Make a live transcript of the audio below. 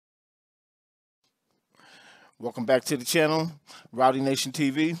Welcome back to the channel, Rowdy Nation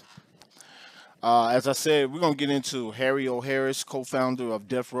TV. As I said, we're going to get into Harry O. Harris, co-founder of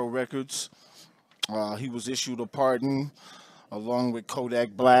Death Row Records. He was issued a pardon along with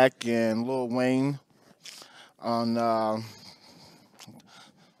Kodak Black and Lil Wayne on on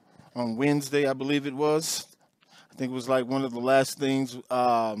Wednesday, I believe it was. I think it was like one of the last things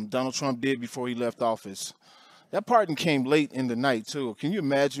Donald Trump did before he left office. That pardon came late in the night too. Can you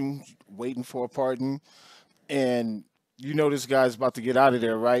imagine waiting for a pardon and you know this guy's about to get out of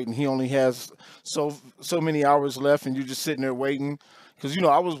there, right? And he only has so many hours left, and you're just sitting there waiting. Because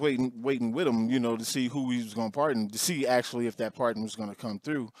I was waiting with him, to see who he was going to pardon, to see actually if that pardon was going to come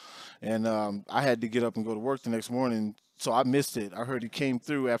through. And I had to get up and go to work the next morning, so I missed it. I heard it came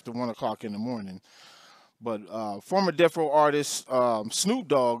through after 1 o'clock in the morning. But former Death Row artist Snoop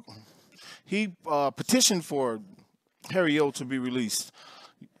Dogg, he petitioned for Harry O to be released.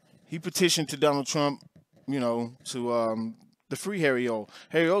 He petitioned to Donald Trump, to free Harry O.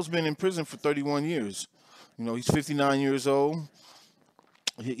 Harry O's been in prison for 31 years. He's 59 years old.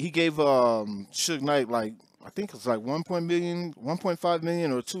 He gave Suge Knight I think it's like 1.5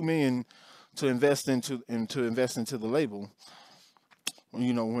 million or 2 million to invest into the label.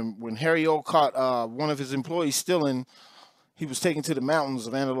 When Harry O caught one of his employees stealing, he was taken to the mountains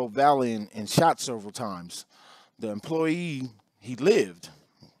of Antelope Valley and shot several times. The employee, he lived.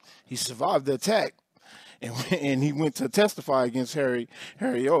 He survived the attack, and he went to testify against Harry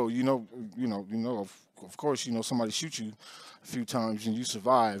O. Of course, somebody shoot you a few times and you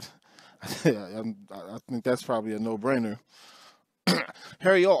survive. I think that's probably a no-brainer.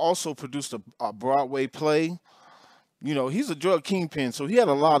 Harry O also produced a Broadway play. He's a drug kingpin, so he had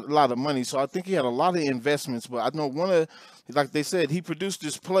a lot of money. So I think he had a lot of investments. But I know like they said, he produced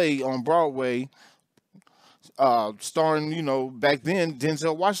this play on Broadway, starring, back then,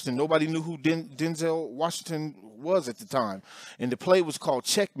 Denzel Washington. Nobody knew who Denzel Washington was at the time. And the play was called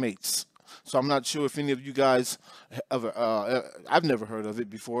Checkmates. So I'm not sure if any of you guys ever, I've never heard of it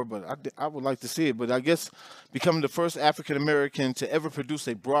before, but I would like to see it. But I guess becoming the first African American to ever produce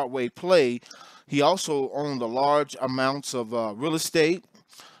a Broadway play, he also owned a large amounts of real estate,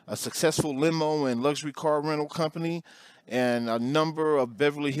 a successful limo and luxury car rental company, and a number of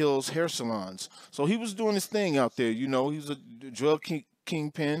Beverly Hills hair salons. So he was doing his thing out there. He was a drug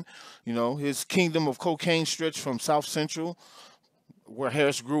kingpin. His kingdom of cocaine stretched from South Central, where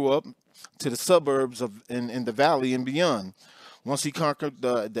Harris grew up, to the suburbs in the valley and beyond. Once he conquered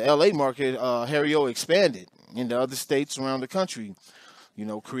the LA market, Harry O expanded into other states around the country,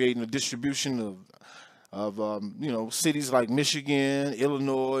 creating a distribution of cities like Michigan,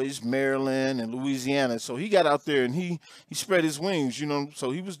 Illinois, Maryland, and Louisiana. So he got out there and he spread his wings,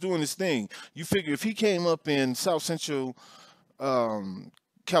 so he was doing his thing. You figure if he came up in South Central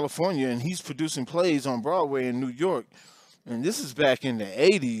California and he's producing plays on Broadway in New York, and this is back in the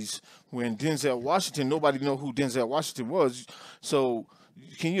 80s when Denzel Washington, nobody know who Denzel Washington was. So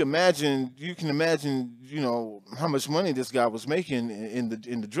can you imagine, how much money this guy was making in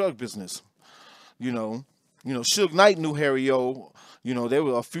the drug business. Suge Knight knew Harry O. They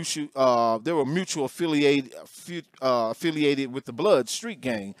were mutual affiliated with the Bloods street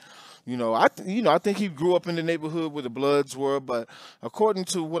gang. I think he grew up in the neighborhood where the Bloods were, but according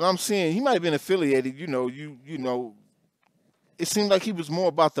to what I'm seeing, he might have been affiliated. It seemed like he was more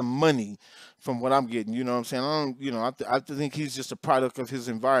about the money from what I'm getting. You know what I'm saying? I think he's just a product of his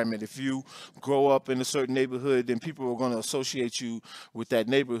environment. If you grow up in a certain neighborhood, then people are going to associate you with that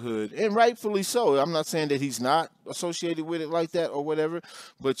neighborhood, and rightfully so. I'm not saying that he's not associated with it like that or whatever,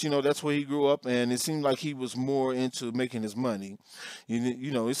 but that's where he grew up, and it seemed like he was more into making his money.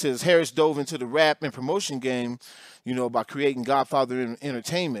 It says Harris dove into the rap and promotion game, by creating Godfather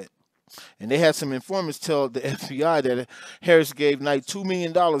Entertainment. And they had some informants tell the FBI that Harris gave Knight $2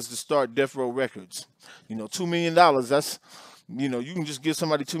 million to start Death Row Records. $2 million, that's, you can just give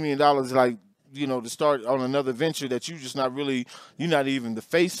somebody $2 million, to start on another venture that you're not even the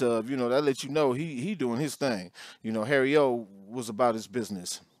face of. That lets you know he doing his thing. Harry O was about his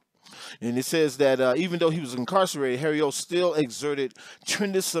business. And it says that even though he was incarcerated, Harry O still exerted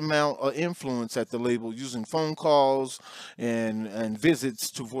tremendous amount of influence at the label, using phone calls and visits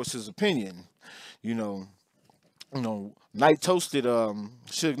to voice his opinion. Knight toasted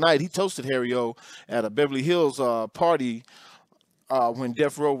Suge Knight. He toasted Harry O at a Beverly Hills party when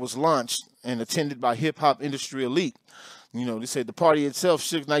Death Row was launched and attended by hip hop industry elite. They said the party itself,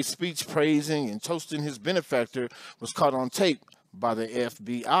 Suge Knight's speech praising and toasting his benefactor, was caught on tape by the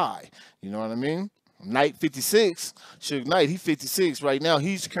FBI. You know what I mean? Knight 56, Suge Knight, he's 56 right now.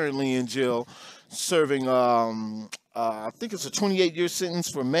 He's currently in jail serving, I think it's a 28-year sentence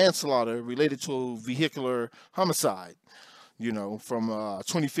for manslaughter related to vehicular homicide. From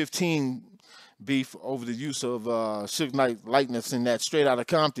 2015 beef over the use of Suge Knight likeness in that Straight Outta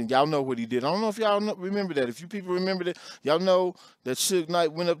Compton. Y'all know what he did. I don't know if y'all remember that. If you people remember that, y'all know that Suge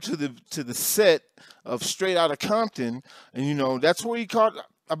Knight went up to the set of Straight Outta Compton, and that's where he caught.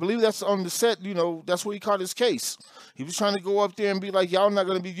 I believe that's on the set. That's where he caught his case. He was trying to go up there and be like, y'all not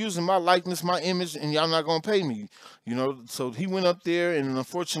going to be using my likeness, my image, and y'all not going to pay me. So he went up there, and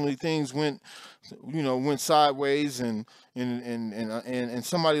unfortunately things went sideways, and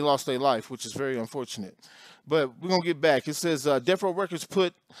somebody lost their life, which is very unfortunate. But we're gonna get back. It says Death Row Records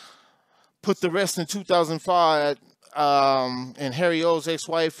put the rest in 2005, and Harry O's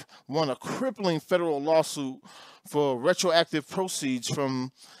ex-wife won a crippling federal lawsuit for retroactive proceeds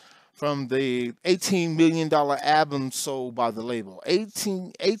from the $18 million album sold by the label.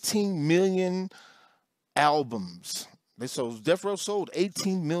 18 million albums. Death Row sold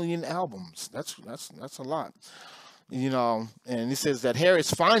 18 million albums. That's a lot. And it says that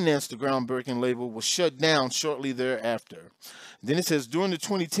Harris financed the groundbreaking label, was shut down shortly thereafter. Then it says during the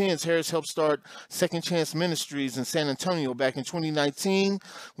 2010s, Harris helped start Second Chance Ministries in San Antonio back in 2019.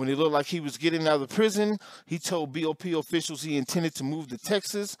 When it looked like he was getting out of prison, he told BOP officials he intended to move to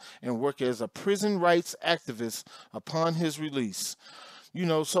Texas and work as a prison rights activist upon his release.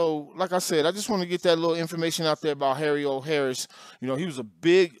 So like I said, I just want to get that little information out there about Harry O. Harris. He was a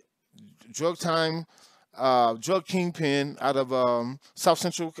big drug kingpin out of South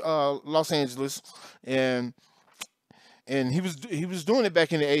Central Los Angeles, and he was doing it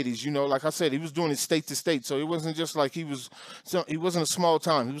back in the 80s. Like I said, he was doing it state to state, so it wasn't just like he wasn't a small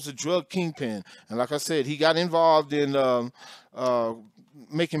time. He was a drug kingpin, and like I said, he got involved in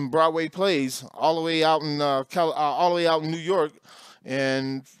making Broadway plays all the way out in all the way out in New York,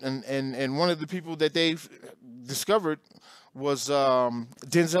 and one of the people that they've discovered was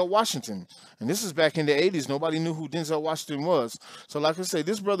Denzel Washington. And this is back in the 80s. Nobody knew who Denzel Washington was. So like I say,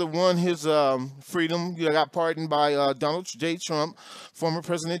 this brother won his freedom. He got pardoned by Donald J. Trump. Former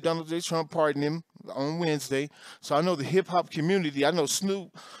President Donald J. Trump pardoned him on Wednesday. So I know the hip-hop community. I know Snoop,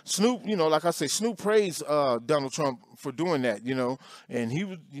 like I say, Snoop praised Donald Trump for doing that, and he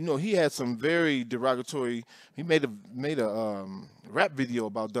was, he had some very derogatory. He made a rap video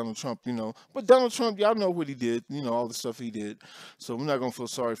about Donald Trump, but Donald Trump, y'all know what he did, all the stuff he did. So we're not gonna feel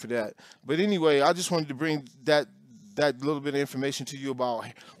sorry for that. But anyway, I just wanted to bring that little bit of information to you about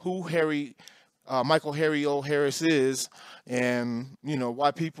who Michael Harry O. Harris is, and why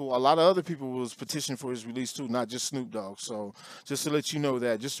a lot of other people was petitioning for his release too, not just Snoop Dogg. So just to let you know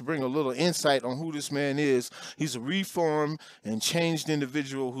that, just to bring a little insight on who this man is. He's a reformed and changed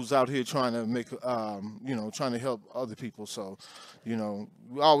individual who's out here trying to make trying to help other people. So we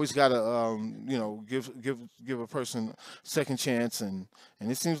always gotta give a person a second chance, and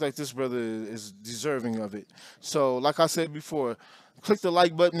it seems like this brother is deserving of it. So like I said before, click the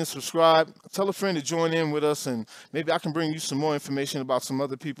like button and subscribe. Tell a friend to join in with us, and maybe I can bring you some more information about some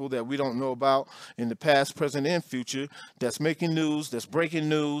other people that we don't know about in the past, present, and future that's making news, that's breaking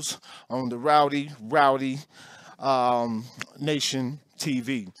news on the Rowdy Nation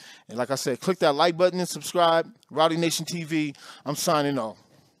TV. And like I said, click that like button and subscribe. Rowdy Nation TV. I'm signing off.